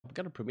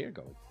got a premiere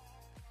going,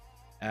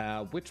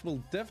 which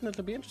will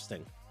definitely be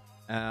interesting.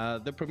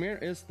 The premiere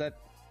is that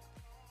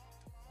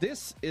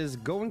this is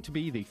going to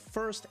be the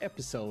first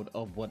episode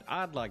of what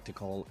I'd like to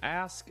call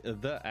Ask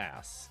the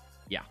Ass.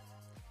 Yeah.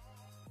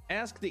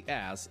 Ask the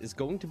Ass is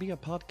going to be a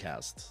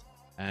podcast.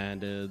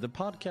 And the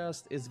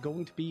podcast is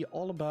going to be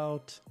all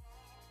about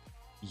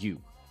you.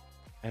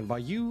 And by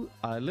you,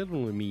 I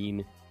literally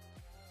mean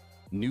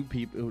new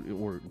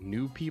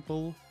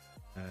people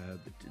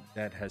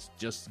that has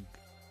just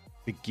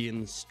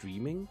begin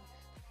streaming.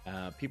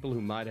 People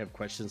who might have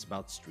questions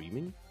about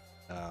streaming,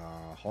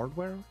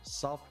 hardware,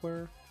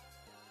 software,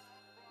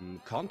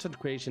 content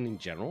creation in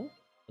general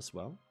as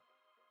well,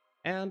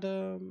 and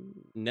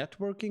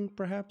networking,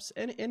 perhaps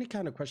any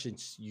kind of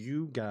questions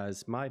you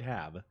guys might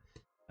have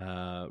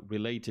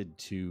related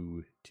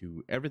to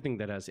everything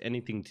that has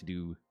anything to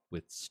do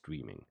with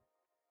streaming.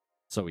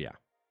 So yeah,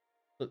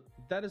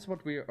 that is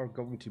what we are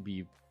going to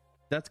be.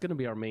 That's going to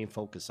be our main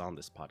focus on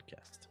this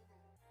podcast.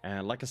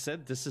 And like I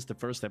said, this is the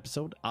first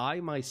episode. I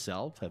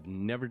myself have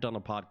never done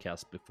a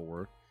podcast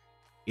before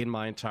in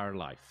my entire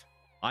life.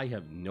 I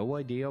have no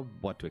idea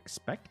what to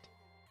expect.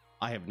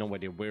 I have no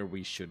idea where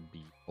we should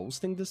be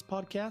hosting this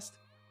podcast.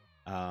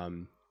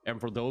 And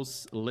for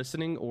those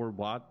listening or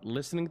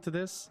listening to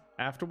this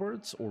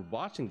afterwards or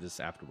watching this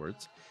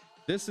afterwards,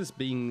 this is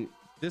being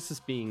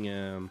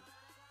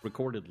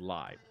recorded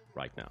live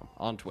right now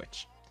on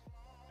Twitch.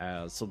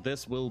 So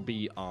this will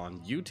be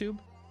on YouTube.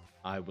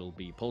 I will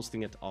be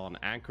posting it on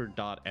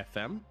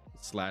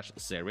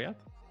anchor.fm/Zeriath.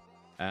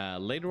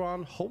 Later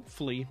on,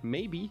 hopefully,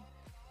 maybe,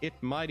 it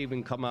might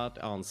even come out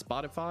on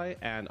Spotify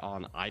and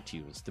on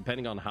iTunes,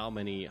 depending on how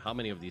many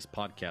of these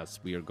podcasts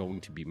we are going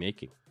to be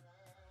making.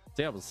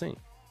 So yeah, we'll see.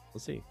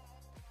 We'll see.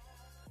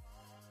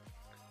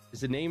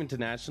 Is the name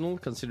international,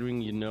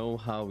 considering you know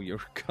how your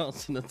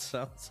consonant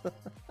sounds?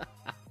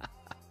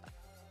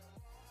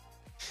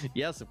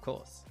 Yes, of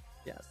course.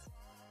 Yes.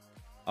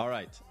 All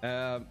right.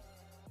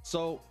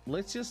 So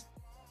let's just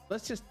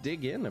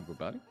dig in,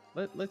 everybody.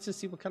 Let's just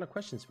see what kind of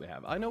questions we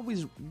have. I know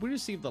we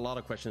received a lot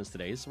of questions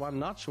today, so I'm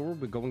not sure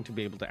we're going to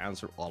be able to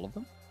answer all of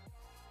them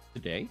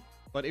today.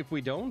 But if we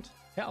don't,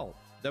 hell,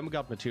 then we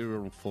got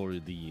material for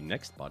the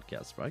next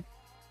podcast, right?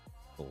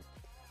 Cool.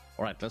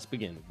 All right, let's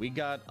begin. We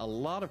got a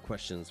lot of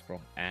questions from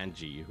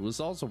Angie, who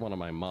is also one of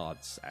my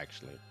mods,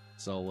 actually.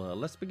 So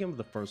let's begin with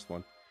the first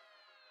one.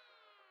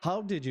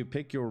 How did you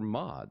pick your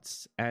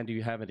mods, and do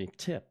you have any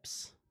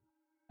tips?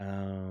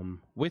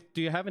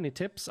 Do you have any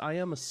tips? I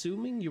am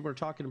assuming you were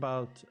talking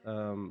about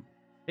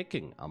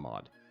picking a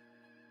mod.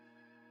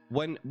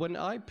 When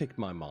I picked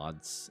my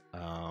mods,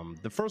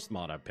 the first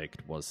mod I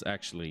picked was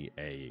actually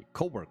a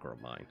coworker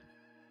of mine,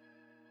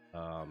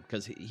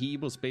 because he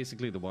was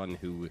basically the one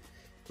who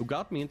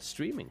got me into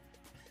streaming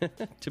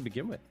to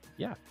begin with.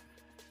 Yeah.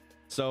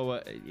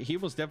 So he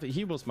was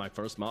my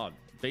first mod,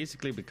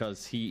 basically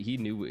because he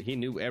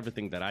knew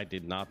everything that I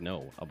did not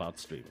know about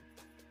streaming.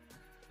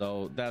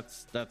 So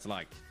that's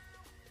like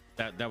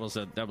that was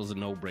a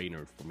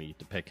no-brainer for me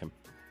to pick him.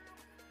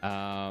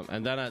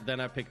 And then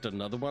I picked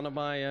another one of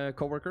my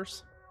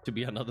coworkers to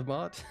be another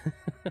mod.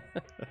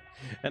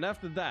 And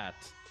after that,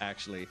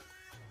 actually,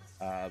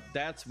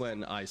 that's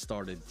when I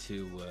started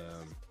to.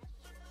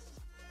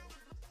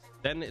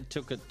 Then it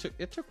took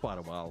quite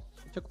a while.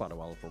 It took quite a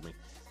while for me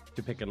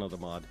to pick another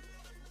mod.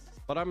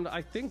 But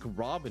I think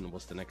Robin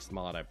was the next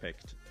mod I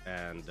picked,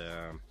 and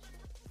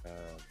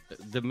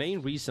the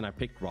main reason I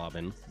picked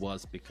Robin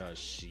was because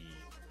she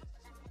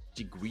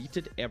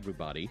greeted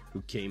everybody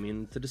who came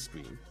into the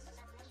stream.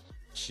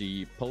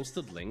 She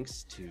posted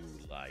links to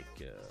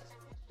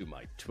to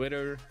my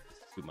Twitter,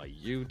 to my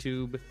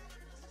YouTube.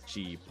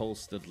 She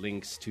posted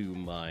links to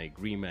my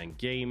Greenman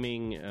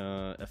Gaming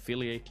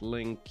affiliate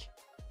link.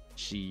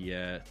 She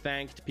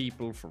thanked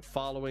people for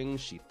following.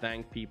 She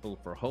thanked people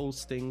for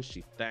hosting.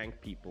 She thanked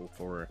people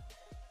for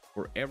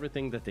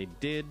everything that they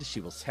did.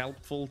 She was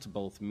helpful to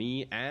both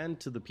me and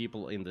to the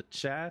people in the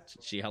chat.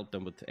 She helped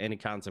them with any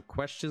kinds of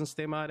questions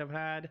they might have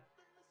had,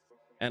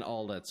 and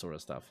all that sort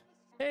of stuff.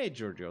 Hey,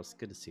 Georgios,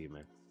 good to see you,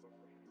 man.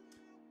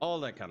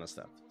 All that kind of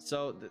stuff.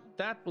 So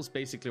that was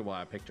basically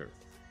why I picked her.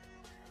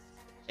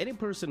 Any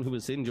person who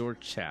is in your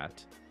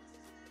chat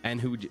and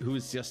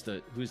who's just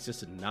a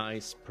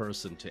nice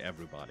person to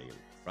everybody,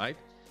 right?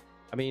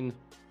 I mean,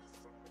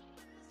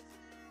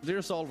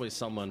 there's always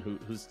someone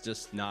who's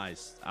just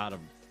nice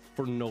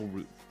for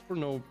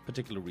no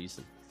particular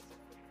reason.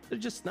 They're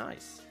just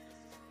nice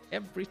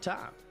every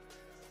time,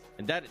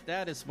 and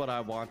that is what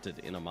I wanted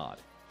in a mod.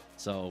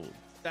 So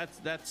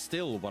that's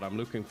still what I'm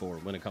looking for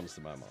when it comes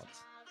to my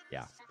mods.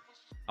 Yeah,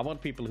 I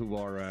want people who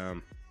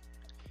are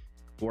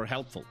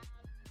helpful,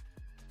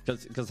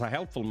 because a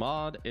helpful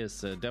mod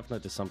is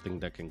definitely something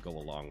that can go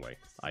a long way,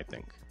 I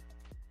think.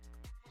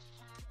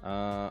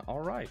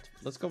 All right,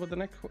 let's go with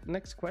the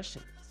next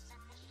question.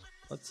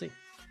 Let's see.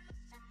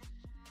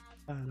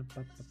 I'm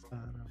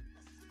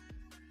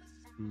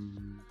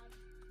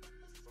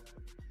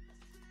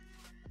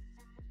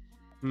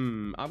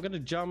gonna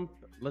jump.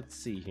 Let's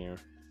see here.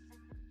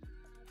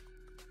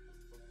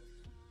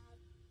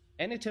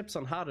 Any tips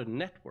on how to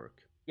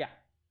network?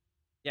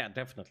 Yeah,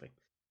 definitely.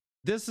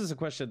 This is a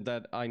question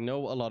that I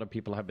know a lot of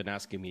people have been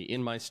asking me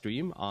in my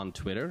stream, on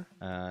Twitter,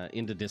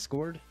 in the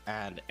Discord,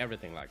 and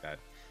everything like that.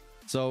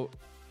 So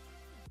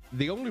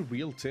the only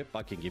real tip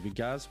I can give you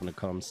guys when it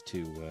comes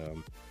to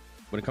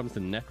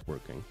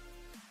networking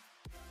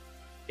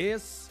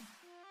is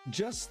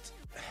just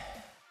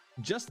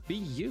be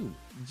you.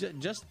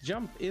 Just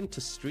jump into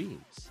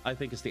streams. I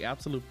think is the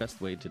absolute best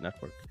way to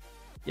network.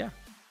 Yeah,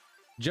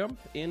 jump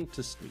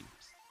into streams.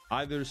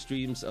 Either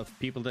streams of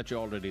people that you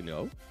already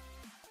know,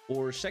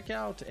 or check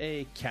out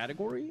a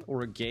category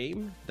or a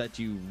game that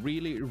you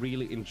really,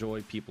 really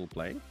enjoy people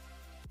playing,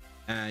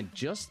 and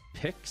just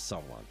pick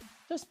someone.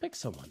 Just pick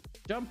someone.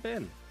 Jump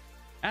in.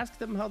 Ask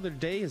them how their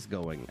day is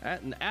going,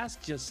 and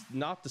ask just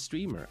not the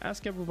streamer.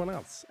 Ask everyone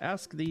else.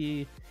 Ask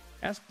the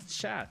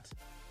chat.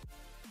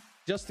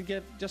 Just to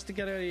get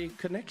a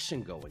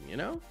connection going, you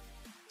know?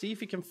 See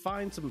if you can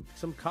find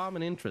some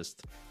common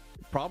interest.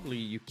 Probably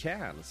you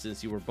can,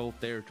 since you were both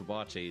there to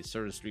watch a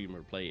certain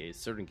streamer play a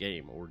certain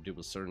game or do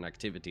a certain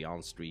activity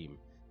on stream.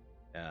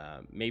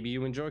 Maybe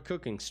you enjoy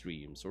cooking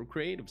streams or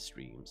creative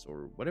streams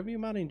or whatever you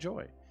might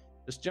enjoy.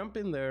 Just jump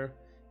in there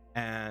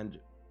and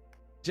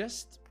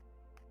just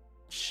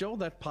show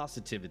that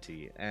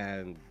positivity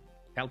and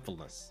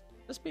helpfulness.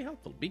 Just be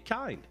helpful, be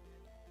kind.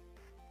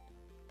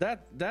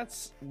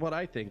 That's what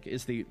I think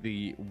is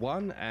the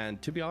one,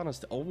 and to be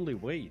honest, the only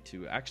way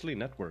to actually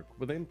network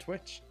within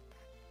Twitch.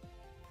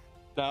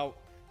 Now,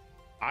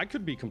 I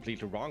could be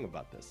completely wrong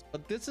about this,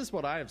 but this is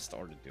what I have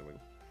started doing.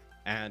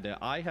 And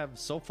I have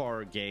so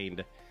far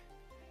gained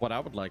what I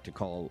would like to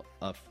call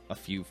a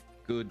few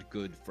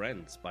good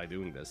friends by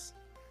doing this.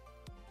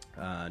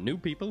 New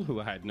people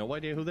who I had no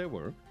idea who they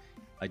were.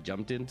 I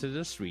jumped into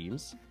the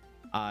streams.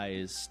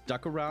 I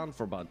stuck around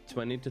for about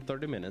 20 to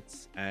 30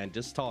 minutes and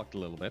just talked a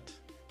little bit.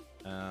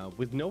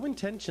 With no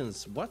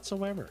intentions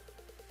whatsoever.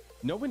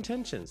 No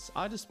intentions.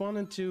 I just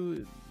wanted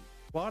to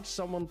watch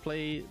someone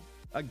play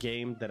a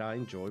game that I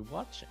enjoy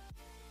watching.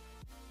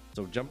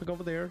 So jumping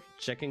over there,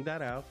 checking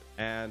that out,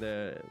 and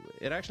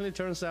it actually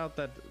turns out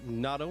that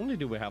not only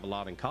do we have a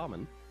lot in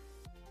common,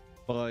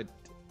 but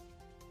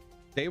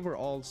they were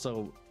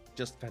also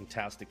just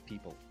fantastic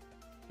people.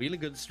 Really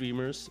good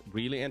streamers,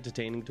 really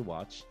entertaining to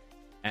watch,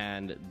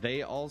 and they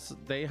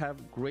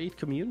have great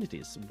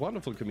communities,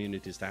 wonderful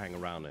communities to hang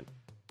around in.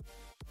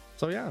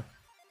 So yeah,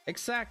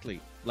 exactly.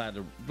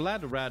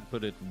 Vlad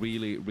put it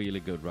really, really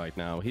good right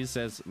now. He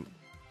says,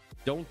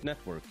 don't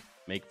network,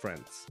 make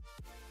friends.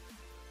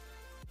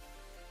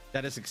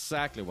 That is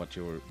exactly what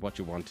you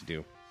want to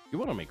do. You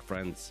want to make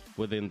friends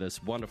within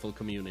this wonderful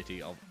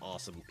community of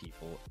awesome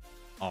people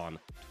on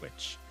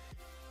Twitch,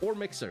 or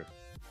Mixer,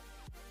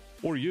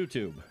 or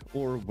YouTube,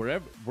 or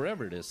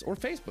wherever it is, or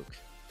Facebook,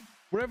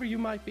 wherever you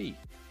might be,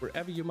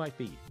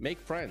 make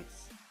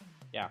friends.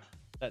 Yeah,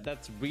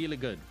 that's really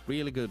good,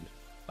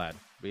 lad,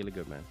 really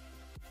good, man.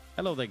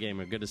 Hello there,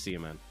 gamer. Good to see you,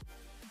 man.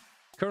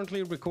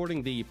 Currently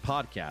recording the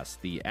podcast,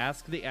 the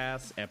Ask the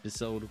Ass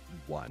episode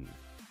 1.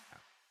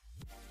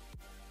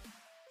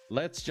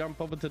 Let's jump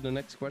over to the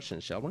next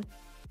question, shall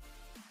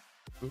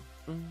we?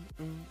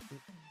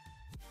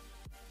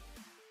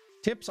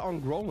 Tips on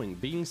growing,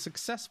 being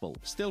successful.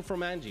 Still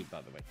from Angie,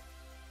 by the way.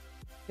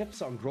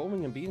 Tips on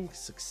growing and being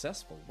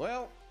successful.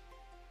 Well,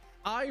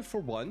 I, for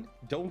one,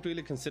 don't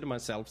really consider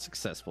myself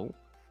successful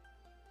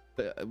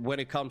when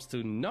it comes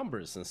to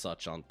numbers and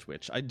such on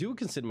Twitch. I do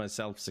consider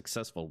myself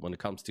successful when it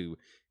comes to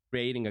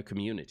creating a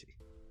community,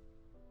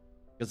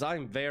 because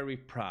I'm very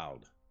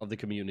proud of the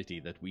community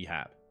that we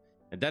have,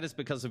 and that is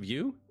because of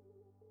you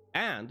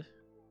and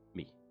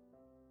me.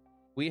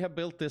 We have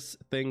built this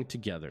thing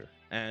together,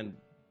 and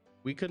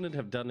we couldn't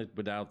have done it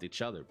without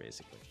each other,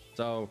 basically.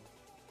 So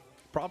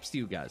props to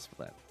you guys for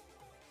that.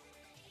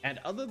 And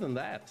other than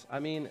that, I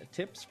mean,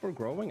 tips for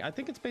growing, I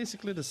think it's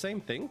basically the same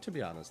thing, to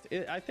be honest.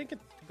 I think it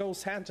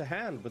goes hand to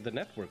hand with the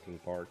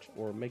networking part,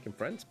 or making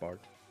friends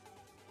part.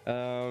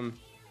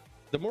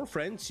 The more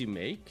friends you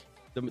make,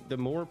 the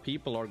more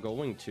people are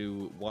going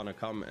to want to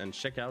come and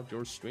check out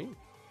your stream.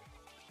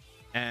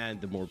 And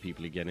the more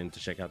people you get in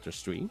to check out your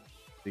stream,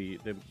 the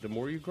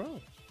more you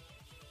grow.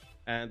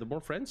 And the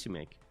more friends you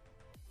make.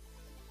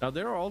 Now,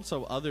 there are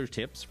also other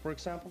tips, for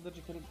example, that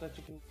you can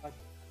like,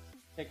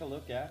 take a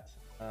look at.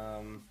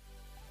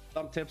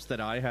 Some tips that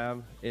I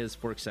have is,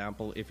 for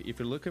example, if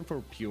you're looking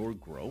for pure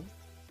growth,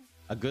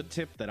 a good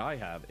tip that I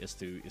have is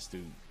to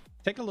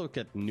take a look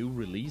at new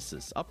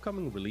releases,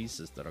 upcoming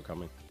releases that are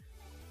coming.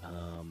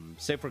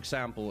 Say, for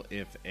example,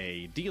 if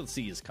a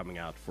DLC is coming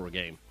out for a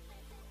game,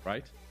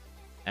 right?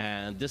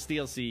 And this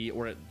DLC,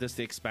 or this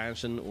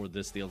expansion, or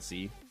this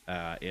DLC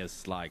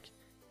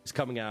is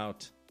coming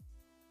out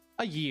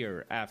a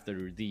year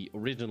after the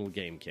original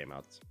game came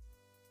out.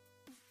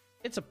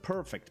 It's a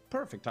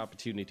perfect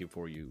opportunity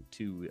for you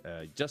to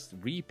just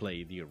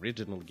replay the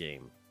original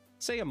game.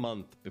 Say a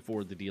month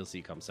before the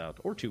DLC comes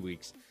out, or 2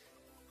 weeks,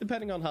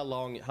 depending on how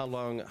long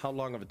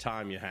of a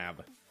time you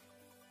have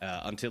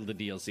until the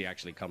DLC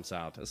actually comes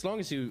out. As long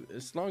as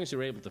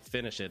you're able to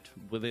finish it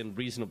within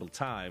reasonable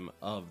time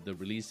of the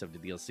release of the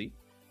DLC,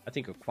 I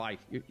think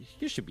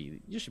you should be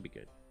good. You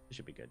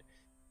should be good.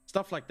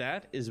 Stuff like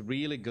that is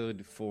really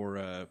good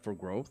for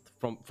growth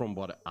from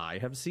what I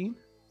have seen.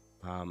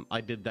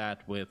 I did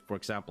that with, for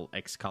example,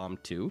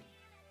 XCOM 2.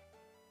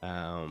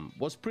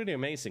 Was pretty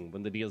amazing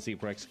when the DLC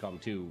for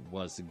XCOM 2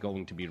 was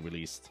going to be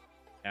released,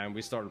 and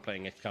we started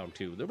playing XCOM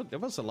 2. There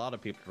was a lot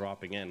of people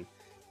dropping in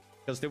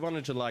because they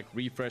wanted to like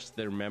refresh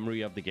their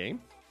memory of the game,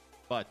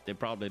 but they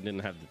probably didn't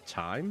have the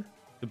time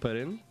to put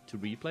in to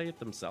replay it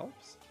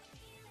themselves.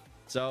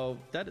 So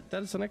that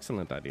is an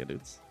excellent idea,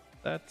 dudes.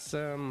 That's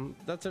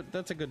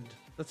a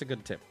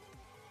good tip.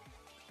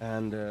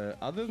 And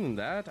other than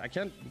that,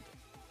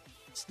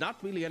 it's not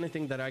really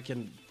anything that I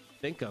can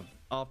think of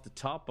off the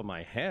top of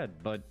my head,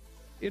 but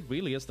it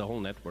really is the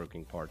whole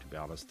networking part, to be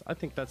honest. I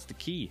think that's the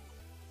key.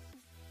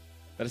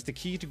 That is the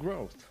key to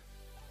growth.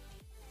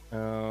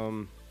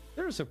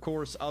 There's of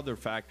course other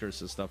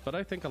factors and stuff, but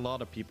I think a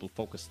lot of people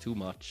focus too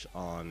much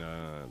on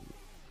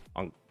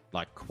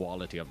like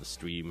quality of the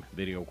stream,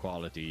 video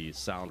quality,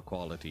 sound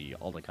quality,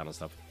 all that kind of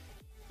stuff.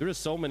 There are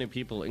so many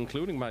people,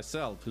 including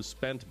myself, who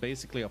spent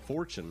basically a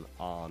fortune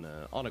on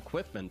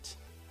equipment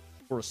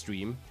for a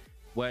stream,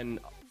 when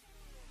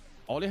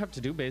all you have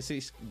to do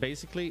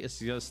basically is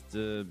just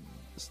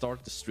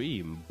start the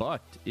stream.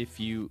 But if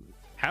you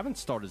haven't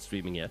started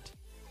streaming yet,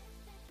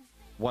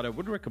 what I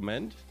would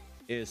recommend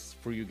is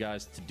for you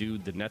guys to do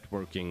the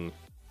networking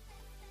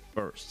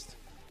first.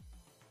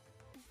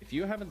 If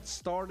you haven't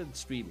started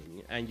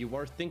streaming and you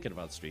are thinking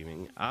about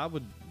streaming, I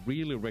would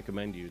really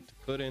recommend you to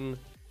put in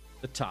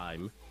the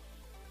time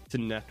to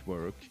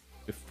network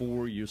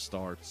before you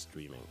start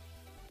streaming,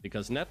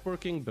 because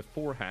networking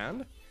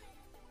beforehand,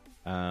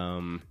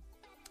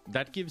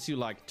 that gives you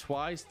like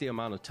twice the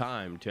amount of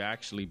time to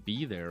actually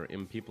be there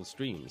in people's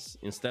streams,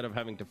 instead of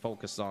having to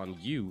focus on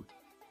you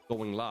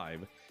going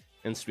live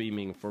and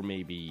streaming for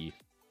maybe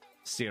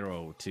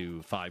 0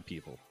 to 5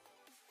 people.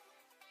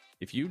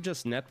 If you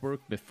just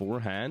network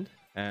beforehand,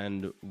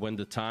 and when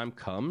the time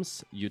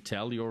comes, you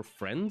tell your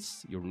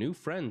friends, your new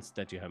friends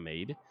that you have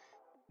made,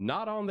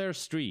 not on their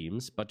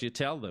streams, but you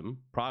tell them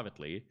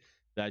privately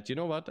that, you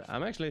know what,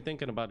 I'm actually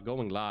thinking about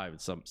going live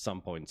at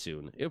some point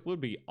soon. It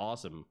would be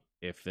awesome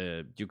if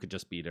you could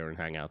just be there and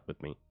hang out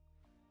with me.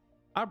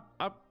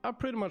 I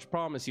pretty much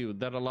promise you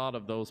that a lot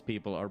of those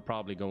people are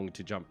probably going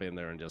to jump in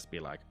there and just be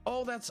like,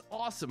 oh, that's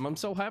awesome, I'm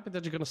so happy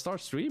that you're gonna start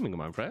streaming,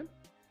 my friend.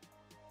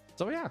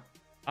 So yeah,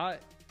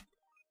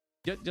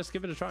 just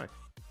give it a try.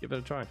 Give it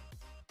a try.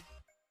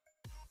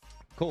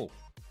 Cool.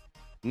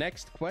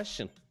 Next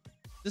question.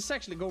 This is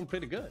actually going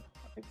pretty good.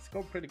 I think it's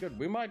going pretty good.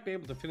 We might be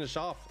able to finish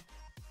off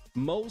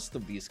most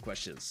of these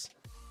questions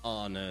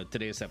on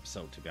today's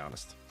episode, to be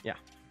honest. Yeah.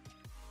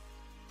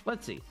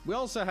 Let's see. We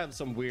also have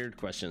some weird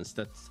questions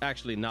that's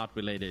actually not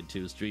related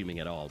to streaming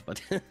at all,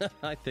 but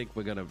I think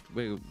we're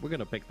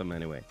gonna pick them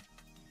anyway.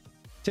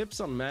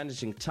 Tips on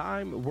managing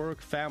time, work,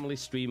 family,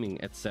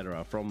 streaming,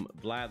 etc. from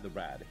Vlad the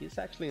Rad. He's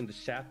actually in the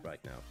chat right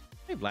now.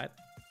 Hey, Vlad.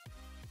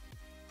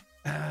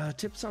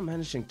 Tips on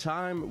managing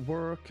time,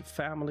 work,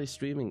 family,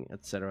 streaming,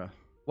 etc.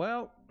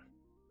 Well,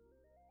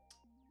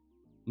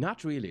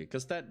 not really,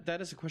 because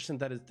that is a question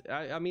that is,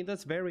 I mean,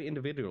 that's very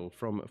individual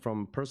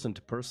from person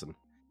to person.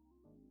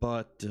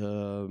 But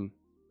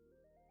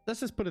let's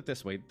just put it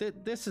this way.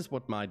 This is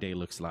what my day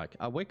looks like.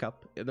 I wake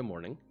up in the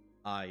morning.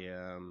 I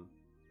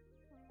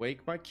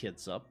wake my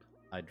kids up.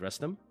 I dress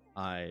them.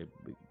 I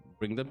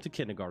bring them to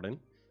kindergarten.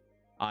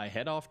 I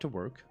head off to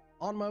work.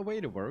 On my way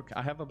to work,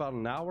 I have about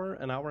an hour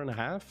and a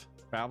half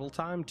travel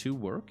time to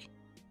work.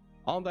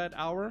 On that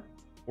hour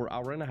or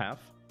hour and a half,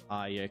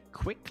 I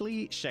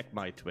quickly check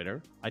my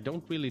Twitter. I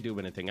don't really do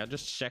anything. I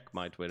just check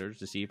my Twitter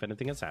to see if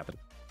anything has happened.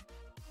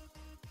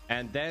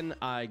 And then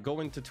I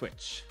go into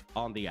Twitch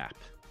on the app,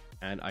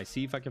 and I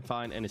see if I can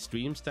find any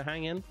streams to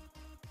hang in.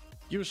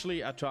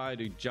 Usually I try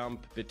to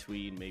jump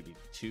between maybe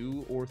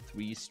 2 or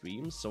 3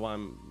 streams, so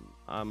I'm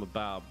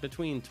about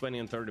between 20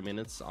 and 30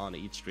 minutes on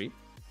each stream.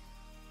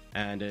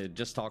 And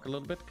just talk a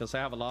little bit, because I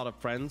have a lot of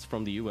friends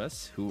from the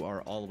US who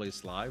are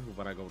always live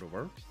when I go to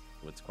work,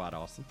 so it's quite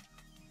awesome.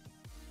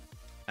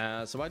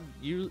 So I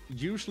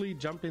usually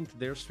jump into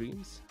their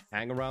streams,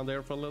 hang around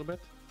there for a little bit,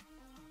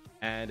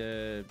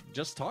 and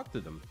just talk to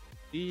them.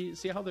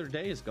 See how their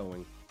day is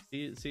going.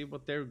 See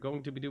what they're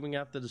going to be doing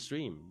after the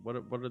stream. What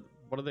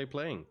are they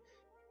playing?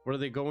 What are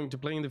they going to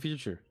play in the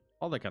future?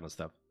 All that kind of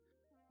stuff.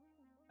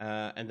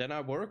 And then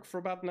I work for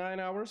about 9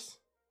 hours.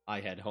 I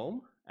head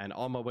home, and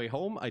on my way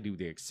home, I do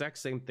the exact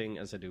same thing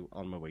as I do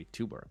on my way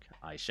to work.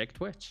 I check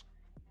Twitch.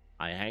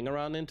 I hang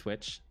around in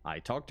Twitch. I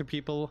talk to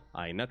people.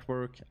 I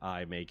network.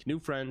 I make new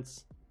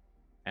friends.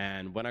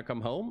 And when I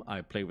come home,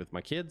 I play with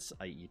my kids.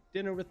 I eat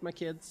dinner with my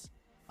kids.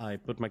 I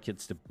put my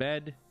kids to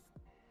bed.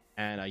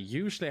 And I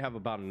usually have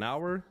about an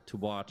hour to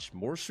watch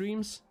more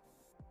streams.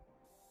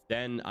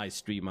 Then I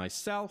stream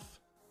myself.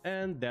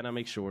 And then I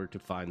make sure to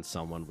find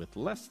someone with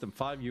less than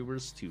 5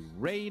 viewers to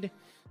raid,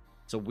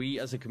 so we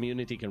as a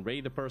community can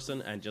raid the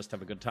person and just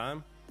have a good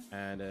time,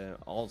 and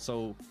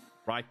also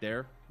right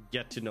there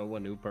get to know a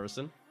new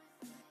person,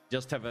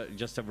 just have a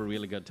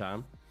really good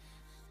time.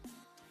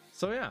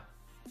 So yeah,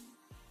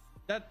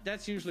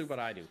 that's usually what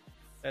I do.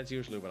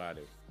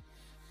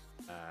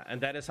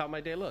 And that is how my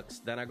day looks.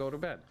 Then I go to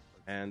bed,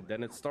 and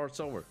then it starts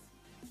over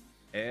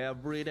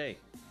every day,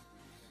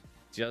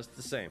 just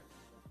the same.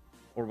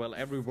 Or well,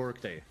 every work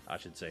day, I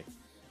should say.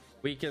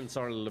 Weekends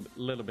are a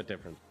little bit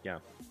different. Yeah.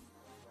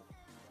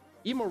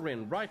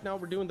 Emorin, right now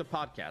we're doing the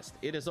podcast.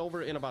 It is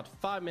over in about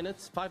 5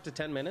 to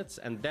 10 minutes,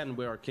 and then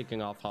we are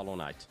kicking off Hollow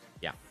Knight.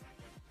 Yeah.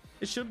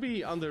 It should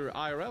be under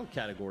IRL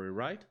category,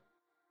 right?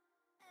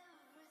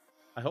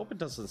 I hope it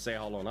doesn't say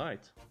Hollow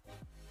Knight.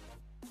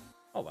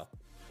 Oh well.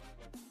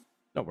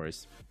 No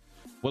worries.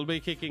 We'll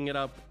be kicking it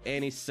up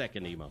any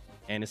second, Emo.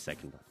 Any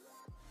second.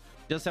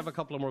 Just have a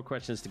couple of more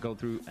questions to go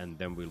through, and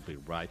then we'll be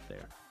right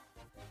there.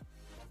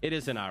 It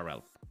is in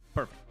IRL.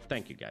 Perfect.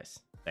 Thank you,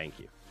 guys. Thank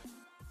you.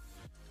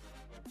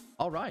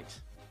 All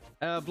right.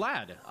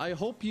 Vlad, I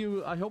hope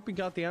you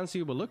got the answer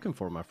you were looking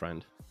for, my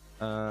friend.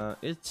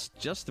 It's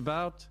just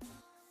about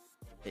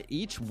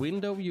each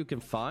window you can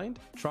find,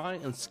 try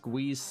and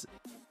squeeze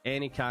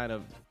any kind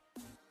of...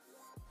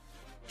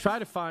 Try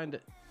to find...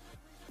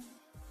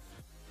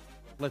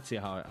 Let's see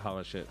how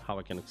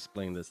I can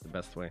explain this the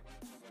best way.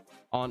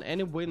 On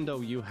any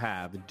window you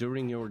have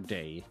during your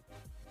day,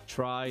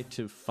 try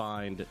to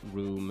find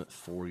room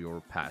for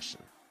your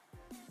passion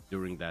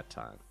during that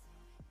time.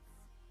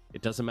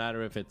 It doesn't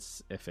matter if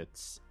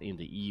it's in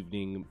the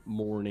evening,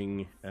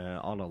 morning,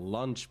 on a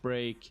lunch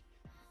break.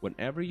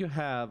 Whenever you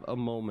have a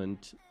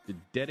moment to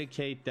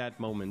dedicate that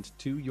moment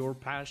to your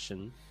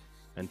passion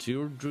and to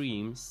your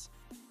dreams,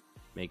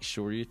 make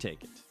sure you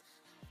take it.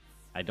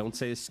 I don't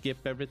say skip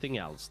everything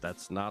else.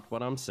 That's not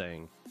what I'm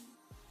saying.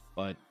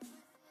 But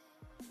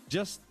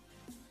just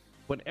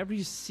whenever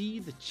you see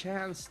the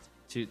chance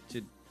to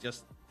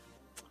just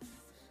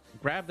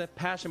grab that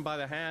passion by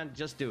the hand,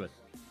 just do it.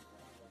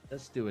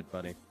 Let's do it,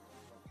 buddy.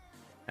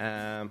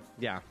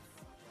 Yeah.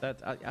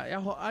 That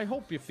I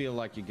hope you feel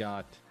like you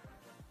got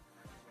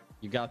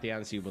the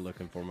answer you were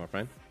looking for, my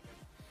friend.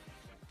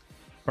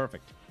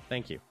 Perfect.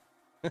 Thank you.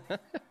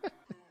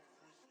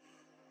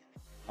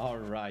 All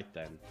right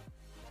then.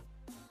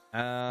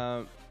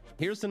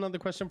 Here's another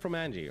question from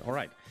Angie. All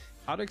right.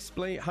 How do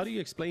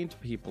you explain to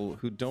people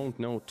who don't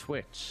know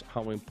Twitch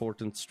how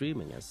important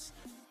streaming is?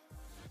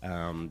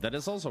 That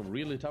is also a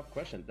really tough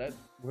question. That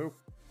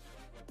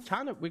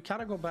we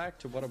kind of go back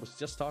to what I was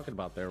just talking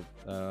about there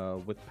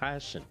with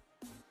passion.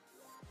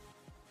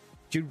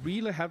 You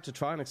really have to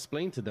try and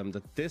explain to them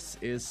that this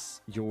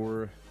is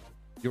your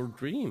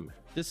dream.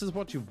 This is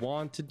what you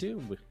want to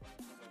do,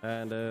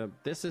 and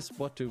this is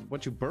what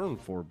you burn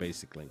for,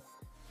 basically.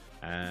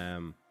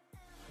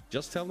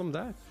 Just tell them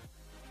that.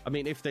 I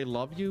mean, if they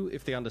love you,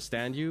 if they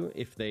understand you,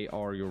 if they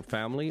are your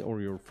family or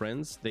your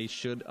friends, they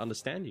should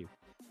understand you,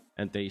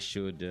 and they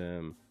should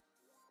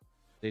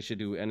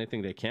do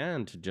anything they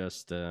can to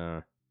just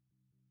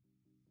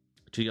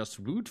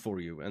root for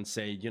you and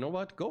say, you know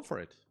what, go for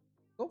it.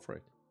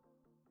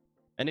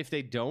 And if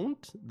they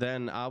don't,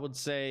 then I would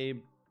say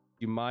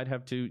you might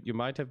have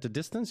to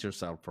distance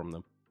yourself from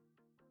them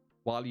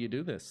while you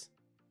do this.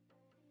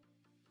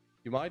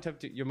 You might have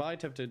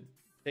to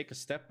take a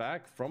step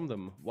back from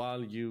them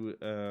while you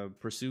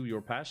pursue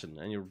your passion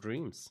and your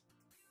dreams.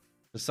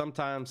 Because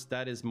sometimes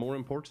that is more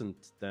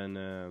important than...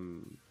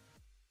 I'm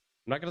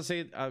not going to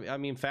say... I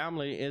mean,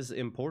 family is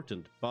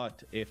important,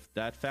 but if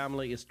that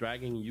family is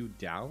dragging you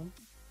down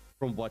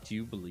from what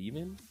you believe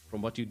in,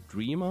 from what you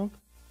dream of,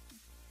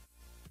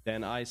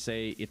 then I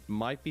say it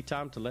might be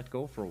time to let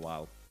go for a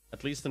while.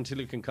 At least until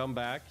you can come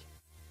back,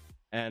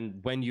 and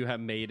when you have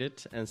made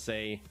it, and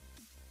say,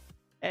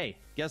 hey,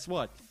 guess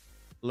what?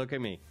 Look at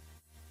me.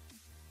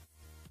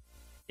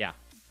 Yeah,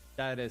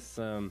 that is...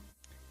 and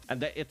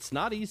it's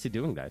not easy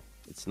doing that.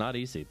 It's not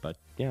easy, but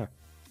yeah.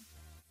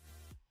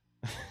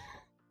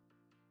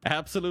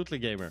 Absolutely,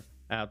 gamer.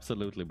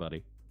 Absolutely,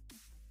 buddy.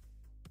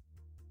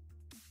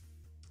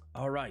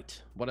 All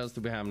right. What else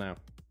do we have now?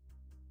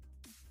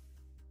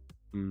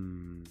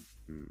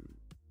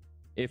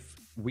 If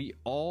we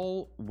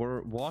all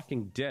were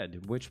Walking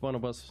Dead, which one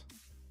of us...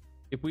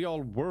 If we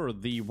all were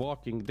the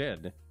Walking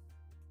Dead,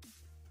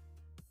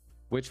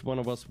 which one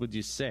of us would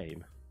you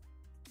save?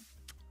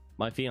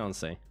 My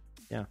fiance.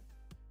 Yeah.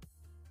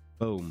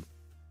 Boom.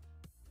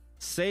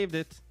 Saved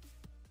it.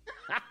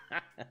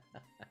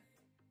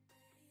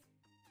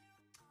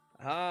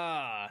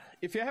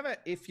 If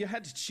you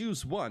had to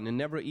choose one and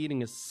never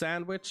eating a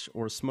sandwich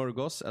or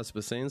smörgås, as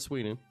we say in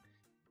Sweden,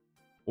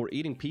 or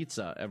eating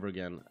pizza ever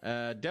again,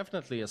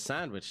 definitely a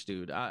sandwich,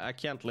 dude. I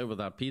can't live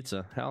without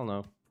pizza. Hell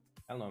no,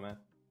 man.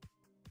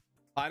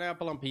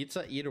 Pineapple on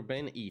pizza, eat or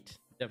bin, eat.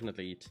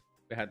 Definitely eat.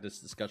 We had this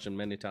discussion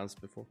many times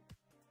before.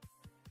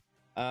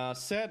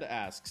 Sed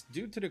asks,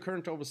 due to the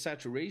current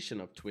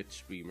oversaturation of Twitch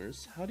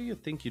streamers, how do you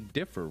think you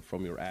differ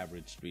from your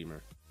average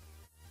streamer?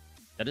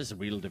 That is a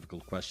real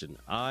difficult question.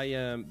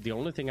 The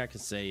only thing I can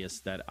say is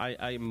that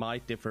I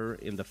might differ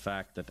in the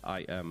fact that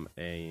I am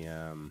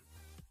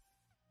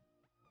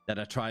that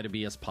I try to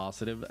be as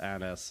positive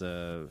and as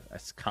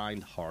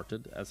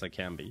kind-hearted as I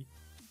can be.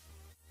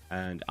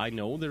 And I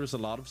know there's a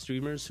lot of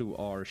streamers who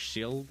are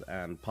chilled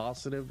and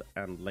positive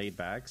and laid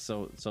back.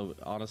 So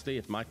honestly,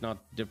 it might not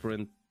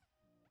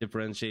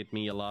differentiate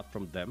me a lot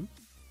from them.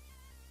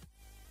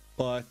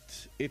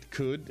 But it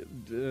could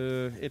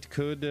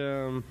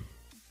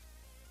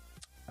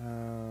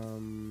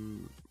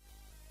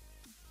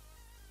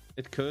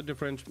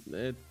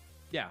differentiate.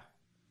 Yeah.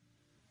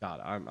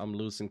 God, I'm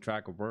losing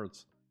track of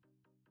words.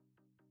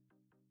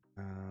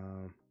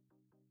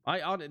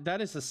 That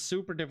is a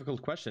super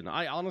difficult question.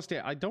 I honestly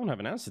don't have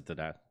an answer to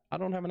that. I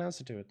don't have an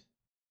answer to it.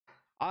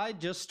 I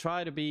just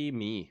try to be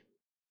me.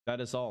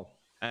 That is all.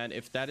 And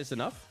if that is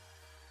enough,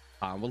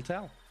 time will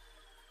tell.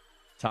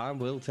 Time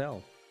will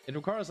tell. It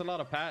requires a lot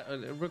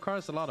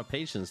of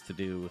patience to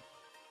do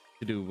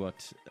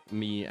what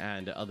me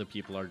and other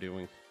people are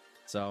doing.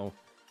 So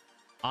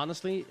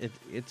honestly,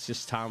 it's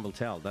just time will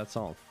tell. That's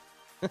all.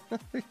 I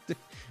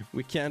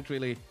can't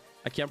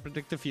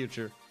predict the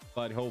future,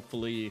 but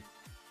hopefully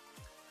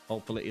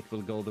it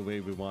will go the way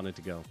we want it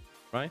to go,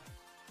 right?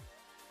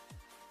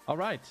 All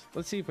right,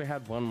 let's see if we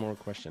had one more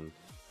question.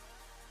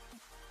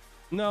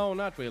 No,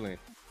 not really.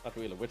 Not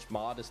really. Which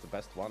mod is the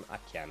best one? I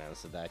can't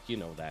answer that. You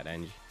know that,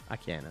 Angie. I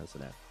can't answer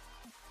that.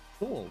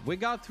 Cool. We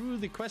got through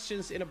the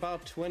questions in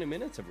about 20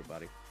 minutes,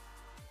 everybody.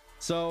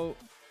 So,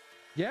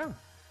 yeah.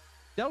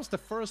 That was the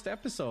first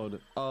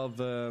episode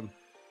of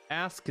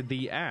Ask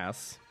the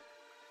Ass.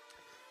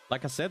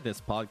 Like I said,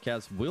 this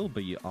podcast will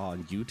be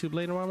on YouTube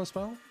later on as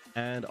well.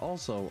 And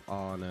also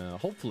on,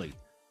 hopefully,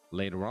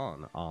 later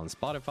on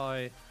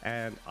Spotify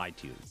and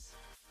iTunes.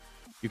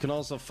 You can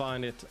also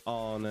find it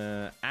on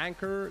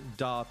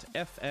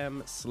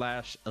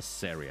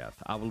anchor.fm/Aseriath.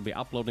 I will be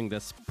uploading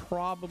this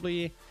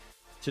probably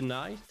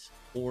tonight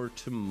or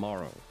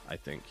tomorrow, I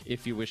think,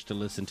 if you wish to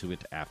listen to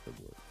it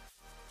afterward.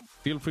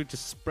 Feel free to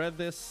spread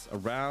this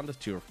around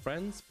to your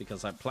friends,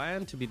 because I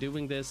plan to be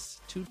doing this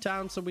 2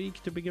 times a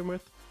week to begin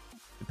with,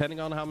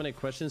 depending on how many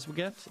questions we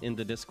get in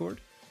the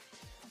Discord.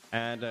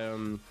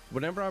 And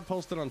whenever I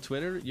post it on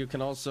Twitter, you can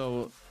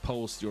also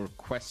post your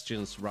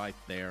questions right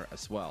there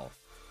as well,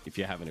 if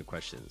you have any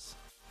questions.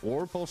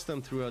 Or post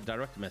them through a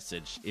direct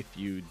message if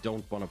you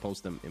don't want to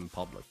post them in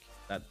public.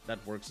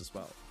 That works as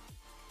well.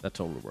 That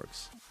totally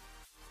works.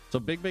 So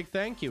big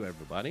thank you,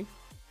 everybody.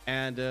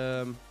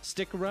 And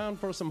stick around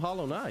for some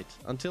Hollow Knight.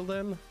 Until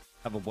then,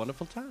 have a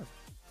wonderful time.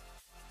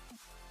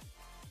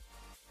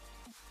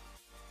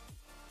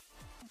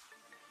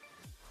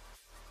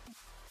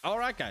 All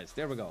right, guys, there we go.